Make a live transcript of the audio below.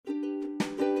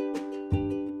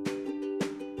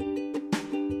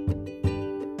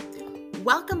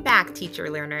Welcome back,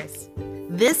 teacher learners.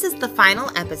 This is the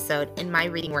final episode in my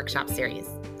reading workshop series.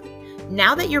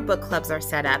 Now that your book clubs are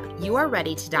set up, you are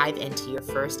ready to dive into your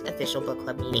first official book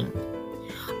club meeting.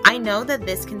 I know that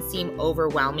this can seem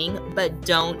overwhelming, but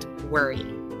don't worry.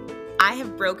 I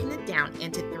have broken it down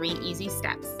into 3 easy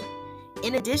steps.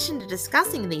 In addition to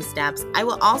discussing these steps, I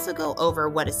will also go over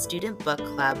what a student book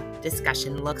club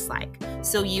discussion looks like,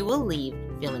 so you will leave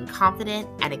feeling confident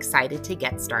and excited to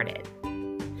get started.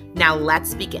 Now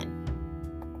let's begin.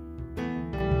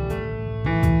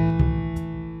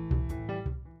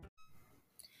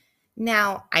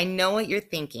 Now, I know what you're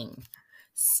thinking.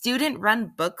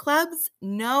 Student-run book clubs?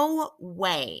 No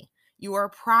way. You are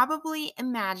probably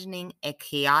imagining a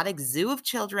chaotic zoo of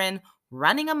children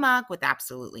running amok with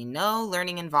absolutely no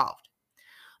learning involved.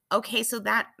 Okay, so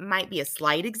that might be a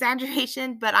slight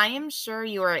exaggeration, but I am sure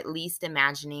you are at least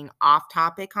imagining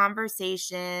off-topic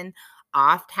conversation,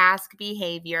 off-task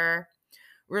behavior.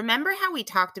 Remember how we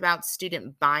talked about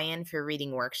student buy-in for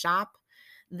reading workshop?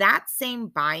 That same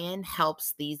buy-in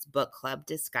helps these book club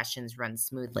discussions run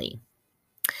smoothly.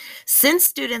 Since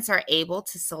students are able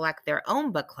to select their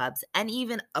own book clubs and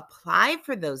even apply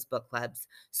for those book clubs,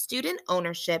 student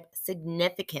ownership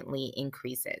significantly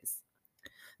increases.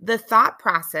 The thought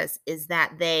process is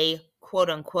that they, quote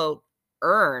unquote,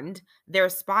 earned their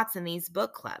spots in these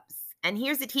book clubs. And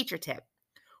here's a teacher tip.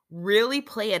 Really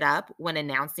play it up when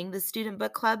announcing the student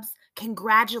book clubs.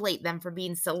 Congratulate them for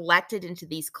being selected into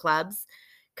these clubs,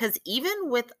 because even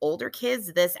with older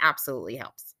kids, this absolutely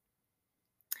helps.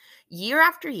 Year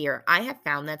after year, I have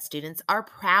found that students are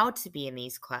proud to be in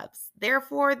these clubs.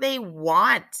 Therefore, they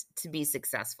want to be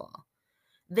successful.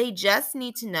 They just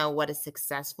need to know what a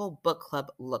successful book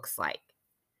club looks like.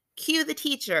 Cue the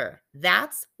teacher.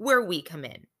 That's where we come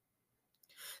in.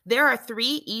 There are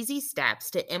 3 easy steps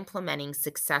to implementing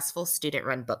successful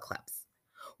student-run book clubs.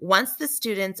 Once the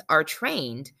students are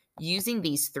trained using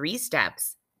these 3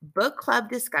 steps, book club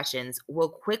discussions will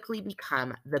quickly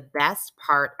become the best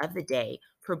part of the day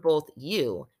for both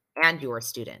you and your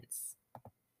students.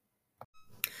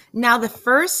 Now, the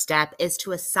first step is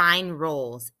to assign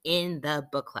roles in the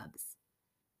book clubs.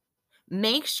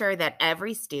 Make sure that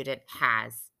every student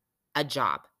has a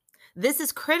job. This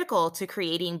is critical to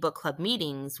creating book club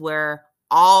meetings where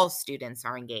all students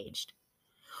are engaged.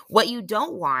 What you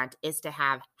don't want is to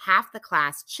have half the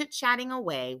class chit-chatting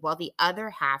away while the other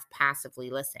half passively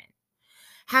listen.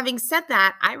 Having said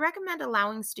that, I recommend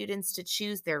allowing students to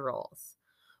choose their roles.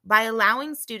 By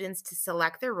allowing students to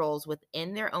select their roles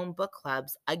within their own book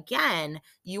clubs, again,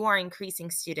 you are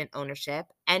increasing student ownership,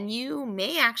 and you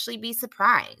may actually be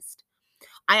surprised.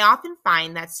 I often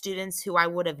find that students who I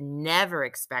would have never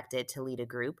expected to lead a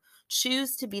group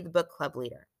choose to be the book club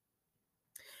leader.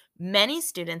 Many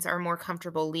students are more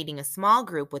comfortable leading a small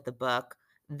group with the book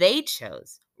they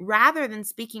chose rather than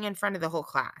speaking in front of the whole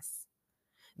class.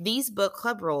 These book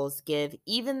club roles give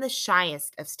even the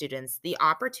shyest of students the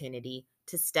opportunity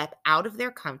to step out of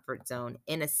their comfort zone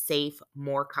in a safe,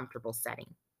 more comfortable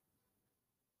setting.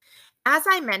 As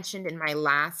I mentioned in my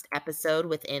last episode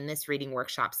within this reading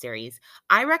workshop series,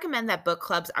 I recommend that book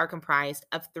clubs are comprised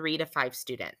of 3 to 5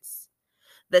 students.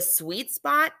 The sweet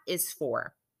spot is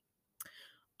 4.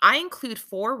 I include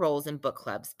 4 roles in book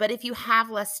clubs, but if you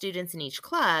have less students in each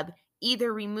club,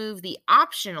 either remove the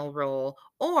optional role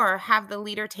or have the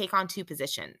leader take on 2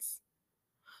 positions.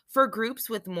 For groups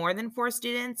with more than 4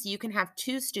 students, you can have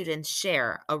 2 students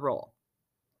share a role.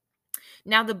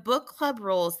 Now, the book club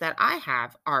roles that I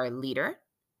have are leader,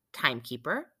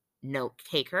 timekeeper, note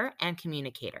taker, and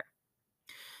communicator.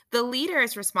 The leader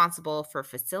is responsible for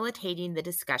facilitating the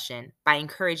discussion by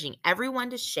encouraging everyone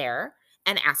to share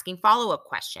and asking follow-up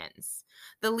questions.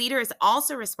 The leader is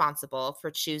also responsible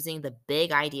for choosing the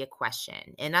big idea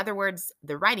question, in other words,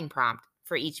 the writing prompt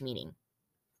for each meeting.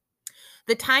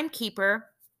 The timekeeper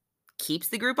keeps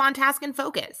the group on task and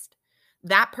focused.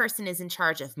 That person is in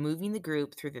charge of moving the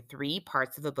group through the 3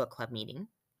 parts of a book club meeting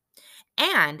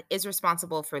and is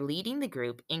responsible for leading the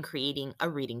group in creating a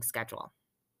reading schedule.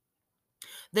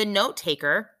 The note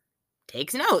taker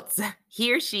takes notes.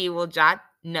 He or she will jot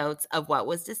notes of what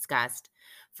was discussed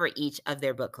for each of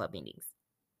their book club meetings.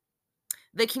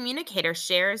 The communicator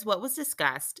shares what was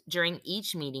discussed during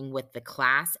each meeting with the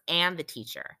class and the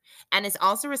teacher, and is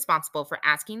also responsible for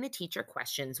asking the teacher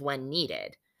questions when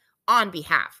needed on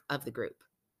behalf of the group.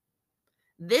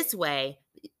 This way,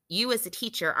 you as a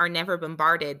teacher are never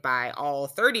bombarded by all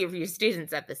 30 of your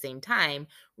students at the same time.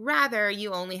 Rather,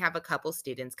 you only have a couple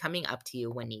students coming up to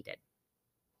you when needed.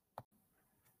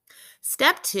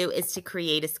 Step 2 is to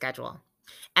create a schedule,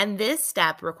 and this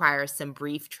step requires some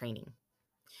brief training.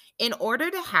 In order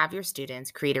to have your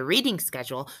students create a reading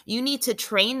schedule, you need to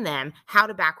train them how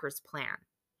to backwards plan.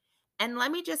 And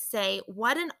let me just say,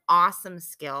 what an awesome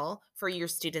skill for your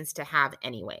students to have,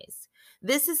 anyways.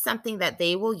 This is something that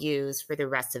they will use for the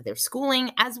rest of their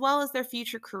schooling as well as their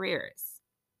future careers.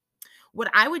 What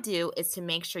I would do is to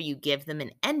make sure you give them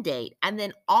an end date and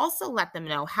then also let them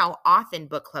know how often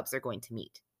book clubs are going to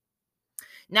meet.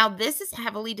 Now, this is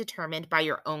heavily determined by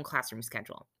your own classroom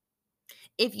schedule.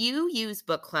 If you use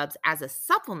book clubs as a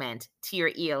supplement to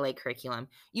your ELA curriculum,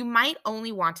 you might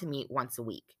only want to meet once a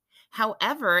week.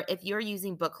 However, if you're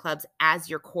using book clubs as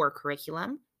your core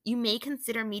curriculum, you may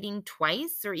consider meeting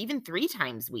twice or even three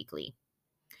times weekly.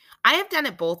 I have done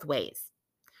it both ways,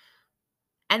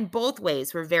 and both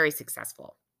ways were very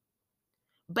successful.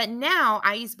 But now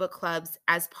I use book clubs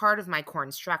as part of my core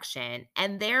instruction,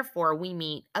 and therefore we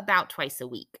meet about twice a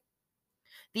week.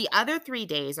 The other 3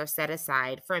 days are set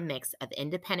aside for a mix of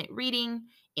independent reading,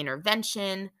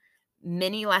 intervention,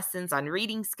 mini lessons on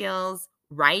reading skills,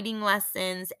 writing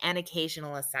lessons, and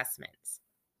occasional assessments.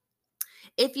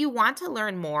 If you want to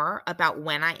learn more about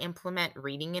when I implement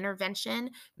reading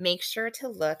intervention, make sure to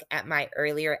look at my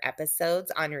earlier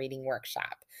episodes on Reading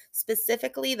Workshop,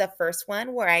 specifically the first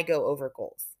one where I go over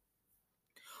goals.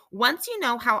 Once you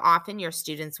know how often your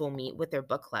students will meet with their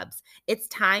book clubs, it's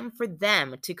time for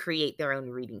them to create their own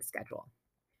reading schedule.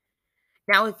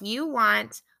 Now, if you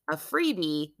want a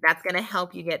freebie that's going to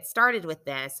help you get started with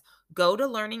this, go to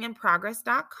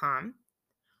learninginprogress.com,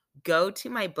 go to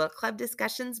my book club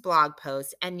discussions blog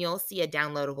post, and you'll see a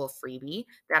downloadable freebie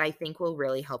that I think will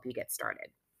really help you get started.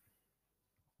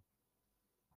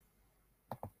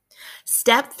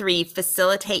 Step 3,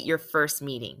 facilitate your first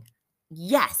meeting.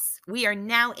 Yes, we are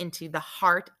now into the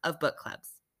heart of book clubs.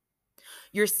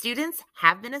 Your students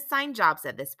have been assigned jobs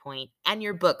at this point, and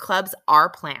your book clubs are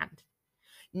planned.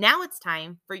 Now it's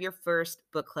time for your first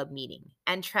book club meeting.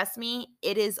 And trust me,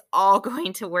 it is all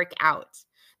going to work out.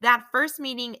 That first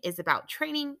meeting is about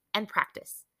training and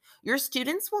practice. Your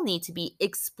students will need to be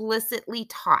explicitly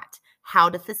taught how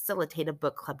to facilitate a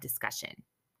book club discussion.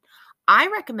 I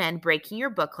recommend breaking your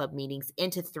book club meetings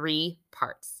into 3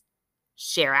 parts: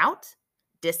 share out,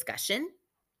 discussion,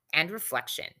 and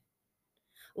reflection.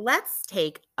 Let's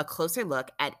take a closer look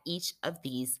at each of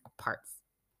these parts.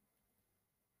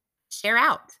 Share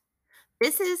out.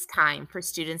 This is time for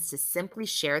students to simply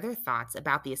share their thoughts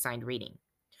about the assigned reading.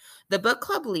 The book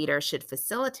club leader should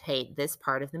facilitate this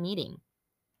part of the meeting.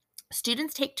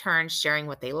 Students take turns sharing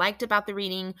what they liked about the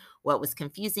reading, what was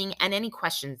confusing, and any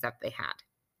questions that they had.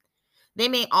 They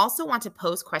may also want to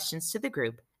pose questions to the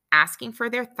group, asking for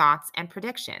their thoughts and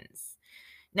predictions.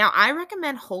 Now, I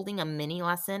recommend holding a mini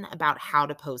lesson about how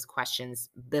to pose questions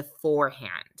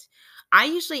beforehand. I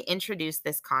usually introduce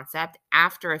this concept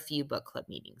after a few book club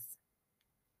meetings.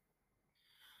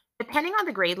 Depending on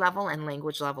the grade level and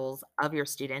language levels of your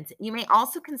students, you may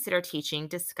also consider teaching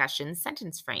discussion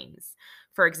sentence frames.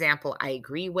 For example, I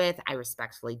agree with, I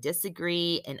respectfully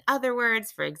disagree. In other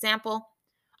words, for example,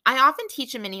 I often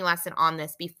teach a mini lesson on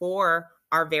this before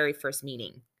our very first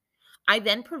meeting. I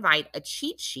then provide a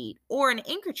cheat sheet or an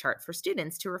anchor chart for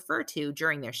students to refer to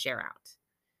during their share out.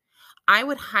 I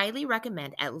would highly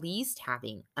recommend at least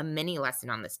having a mini lesson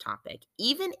on this topic,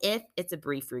 even if it's a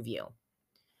brief review.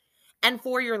 And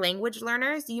for your language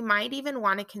learners, you might even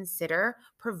want to consider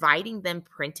providing them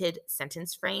printed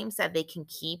sentence frames that they can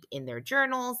keep in their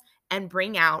journals and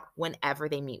bring out whenever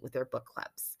they meet with their book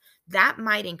clubs. That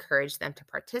might encourage them to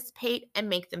participate and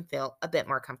make them feel a bit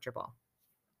more comfortable.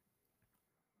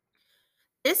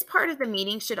 This part of the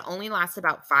meeting should only last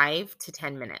about 5 to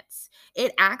 10 minutes.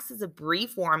 It acts as a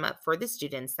brief warm up for the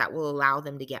students that will allow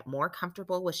them to get more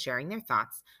comfortable with sharing their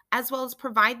thoughts, as well as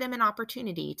provide them an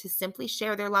opportunity to simply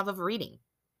share their love of reading.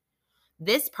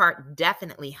 This part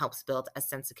definitely helps build a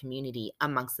sense of community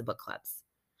amongst the book clubs.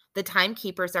 The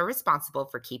timekeepers are responsible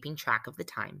for keeping track of the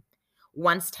time.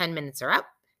 Once 10 minutes are up,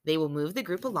 they will move the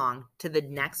group along to the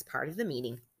next part of the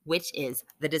meeting, which is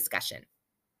the discussion.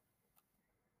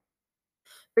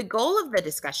 The goal of the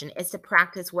discussion is to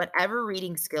practice whatever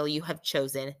reading skill you have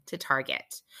chosen to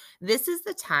target. This is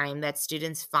the time that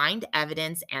students find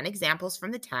evidence and examples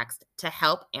from the text to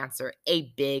help answer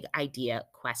a big idea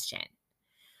question.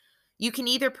 You can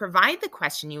either provide the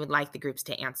question you would like the groups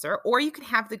to answer, or you can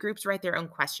have the groups write their own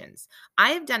questions. I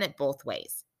have done it both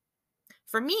ways.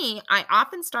 For me, I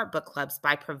often start book clubs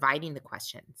by providing the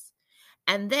questions.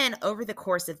 And then over the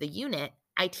course of the unit,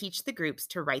 I teach the groups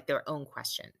to write their own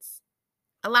questions.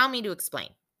 Allow me to explain.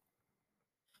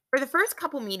 For the first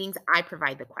couple meetings, I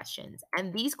provide the questions,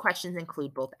 and these questions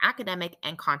include both academic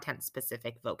and content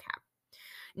specific vocab.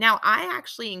 Now, I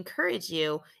actually encourage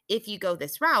you, if you go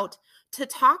this route, to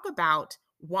talk about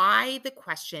why the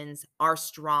questions are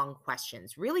strong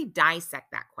questions. Really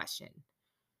dissect that question.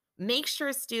 Make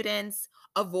sure students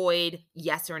avoid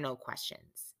yes or no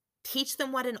questions. Teach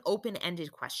them what an open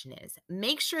ended question is.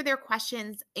 Make sure their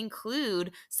questions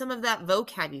include some of that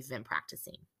vocab you've been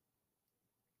practicing.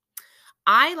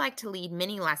 I like to lead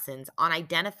mini lessons on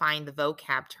identifying the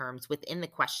vocab terms within the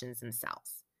questions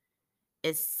themselves.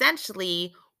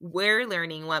 Essentially, we're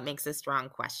learning what makes a strong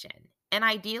question. And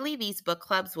ideally, these book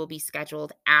clubs will be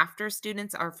scheduled after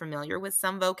students are familiar with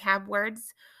some vocab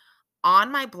words.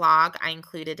 On my blog, I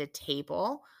included a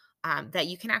table that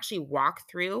you can actually walk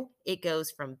through. It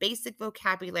goes from basic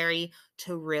vocabulary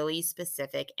to really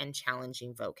specific and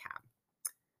challenging vocab.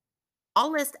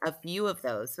 I'll list a few of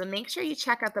those, but make sure you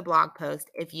check out the blog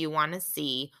post if you want to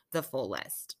see the full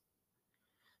list.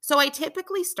 So I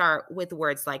typically start with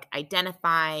words like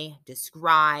identify,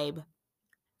 describe,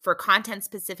 for content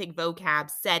specific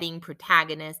vocab, setting,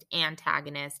 protagonist,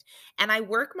 antagonist, and I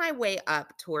work my way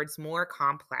up towards more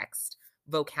complex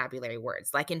vocabulary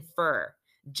words like infer,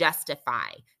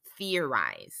 justify,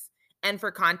 theorize. And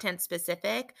for content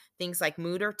specific, things like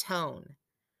mood or tone,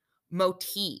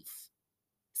 motif,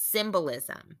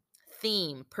 symbolism,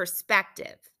 theme,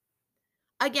 perspective.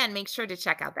 Again, make sure to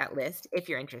check out that list if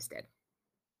you're interested.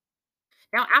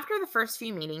 Now, after the first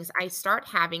few meetings, I start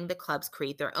having the clubs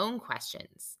create their own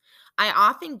questions. I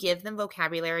often give them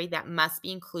vocabulary that must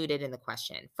be included in the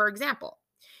question. For example,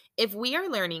 if we are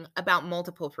learning about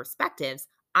multiple perspectives,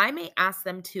 I may ask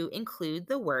them to include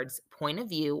the words point of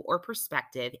view or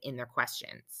perspective in their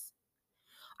questions.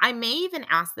 I may even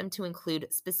ask them to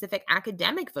include specific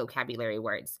academic vocabulary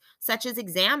words, such as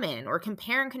examine or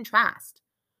compare and contrast.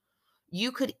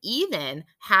 You could even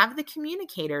have the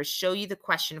communicators show you the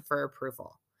question for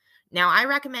approval. Now, I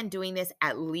recommend doing this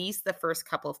at least the first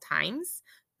couple of times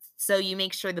so you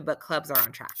make sure the book clubs are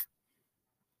on track.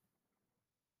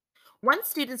 Once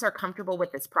students are comfortable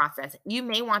with this process, you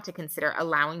may want to consider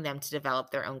allowing them to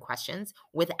develop their own questions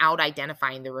without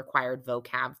identifying the required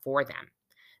vocab for them.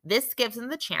 This gives them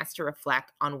the chance to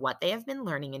reflect on what they have been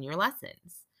learning in your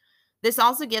lessons. This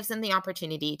also gives them the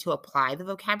opportunity to apply the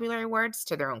vocabulary words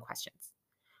to their own questions.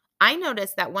 I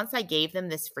noticed that once I gave them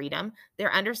this freedom,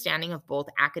 their understanding of both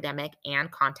academic and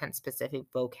content specific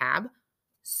vocab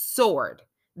soared.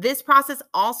 This process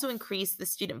also increased the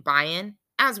student buy in,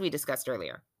 as we discussed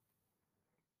earlier.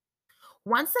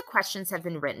 Once the questions have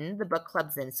been written, the book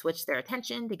clubs then switch their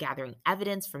attention to gathering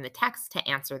evidence from the text to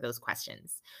answer those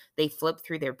questions. They flip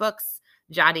through their books,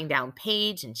 jotting down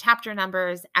page and chapter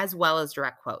numbers, as well as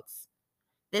direct quotes.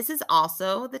 This is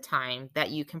also the time that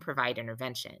you can provide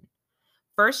intervention.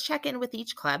 First, check in with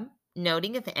each club,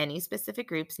 noting if any specific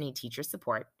groups need teacher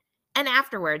support, and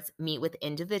afterwards, meet with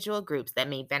individual groups that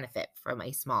may benefit from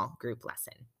a small group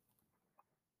lesson.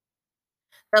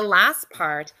 The last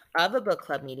part of a book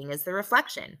club meeting is the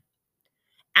reflection.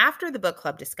 After the book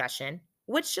club discussion,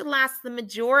 which should last the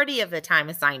majority of the time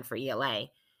assigned for ELA,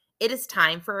 it is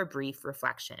time for a brief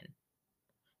reflection.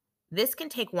 This can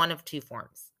take one of two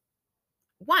forms.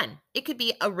 One, it could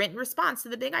be a written response to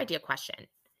the big idea question.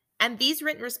 And these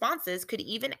written responses could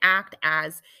even act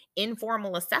as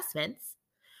informal assessments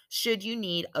should you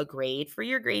need a grade for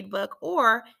your gradebook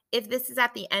or if this is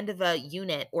at the end of a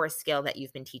unit or a skill that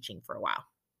you've been teaching for a while.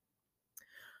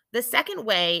 The second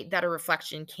way that a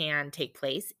reflection can take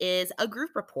place is a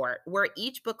group report where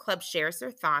each book club shares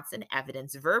their thoughts and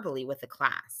evidence verbally with the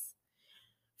class.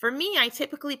 For me, I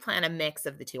typically plan a mix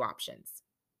of the two options.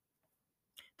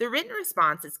 The written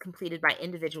response is completed by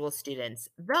individual students,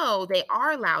 though they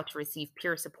are allowed to receive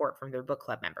peer support from their book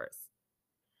club members.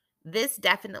 This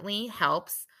definitely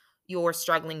helps your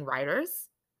struggling writers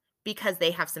because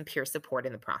they have some peer support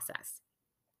in the process.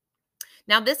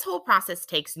 Now, this whole process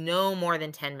takes no more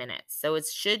than 10 minutes, so it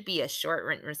should be a short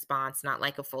written response, not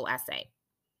like a full essay.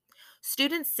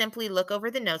 Students simply look over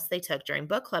the notes they took during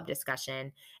book club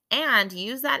discussion and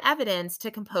use that evidence to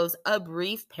compose a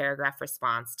brief paragraph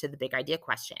response to the big idea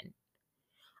question.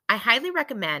 I highly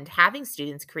recommend having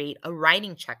students create a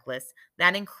writing checklist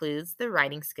that includes the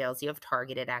writing skills you have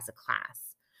targeted as a class.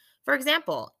 For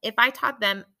example, if I taught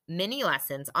them mini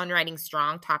lessons on writing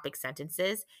strong topic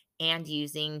sentences and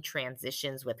using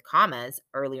transitions with commas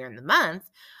earlier in the month,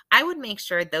 I would make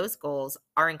sure those goals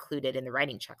are included in the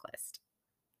writing checklist.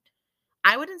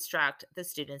 I would instruct the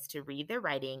students to read their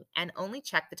writing and only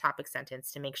check the topic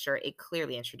sentence to make sure it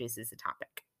clearly introduces the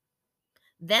topic.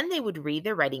 Then they would read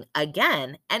their writing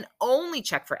again and only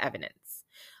check for evidence.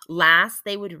 Last,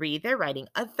 they would read their writing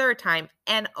a third time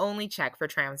and only check for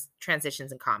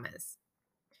transitions and commas.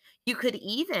 You could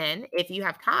even, if you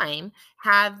have time,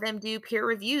 have them do peer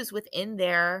reviews within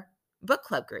their book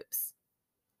club groups.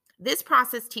 This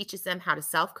process teaches them how to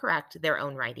self correct their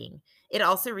own writing. It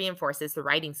also reinforces the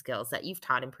writing skills that you've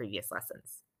taught in previous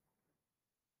lessons.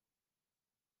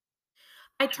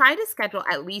 I try to schedule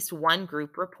at least one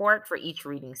group report for each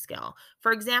reading skill.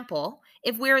 For example,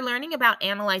 if we're learning about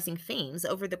analyzing themes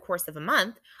over the course of a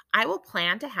month, I will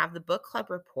plan to have the book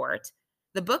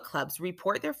clubs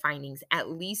report their findings at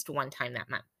least one time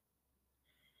that month.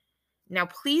 Now,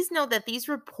 please know that these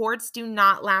reports do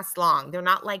not last long. They're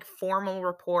not like formal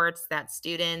reports that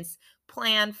students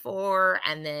plan for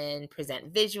and then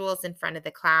present visuals in front of the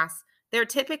class. They're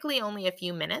typically only a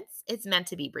few minutes. It's meant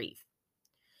to be brief.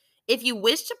 If you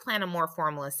wish to plan a more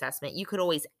formal assessment, you could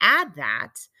always add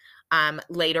that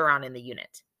later on in the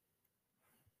unit.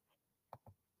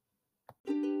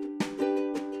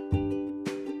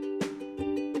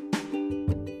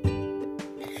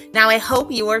 Now, I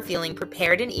hope you are feeling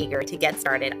prepared and eager to get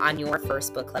started on your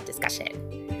first book club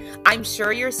discussion. I'm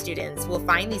sure your students will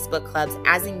find these book clubs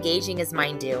as engaging as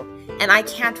mine do, and I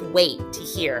can't wait to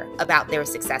hear about their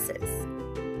successes.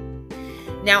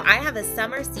 Now, I have a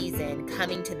summer season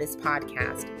coming to this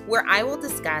podcast where I will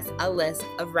discuss a list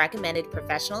of recommended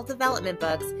professional development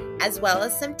books as well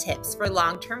as some tips for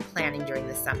long-term planning during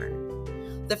the summer.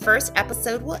 The first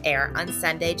episode will air on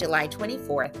Sunday, July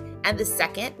 24th, and the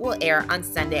second will air on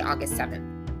Sunday, August 7th.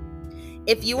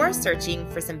 If you are searching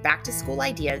for some back-to-school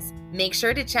ideas, make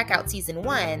sure to check out Season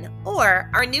 1 or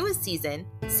our newest season,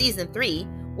 Season 3,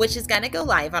 which is going to go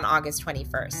live on August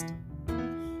 21st.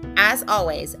 As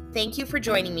always, thank you for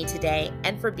joining me today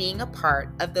and for being a part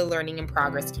of the Learning in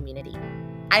Progress community.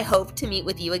 I hope to meet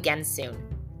with you again soon.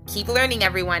 Keep learning,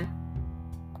 everyone.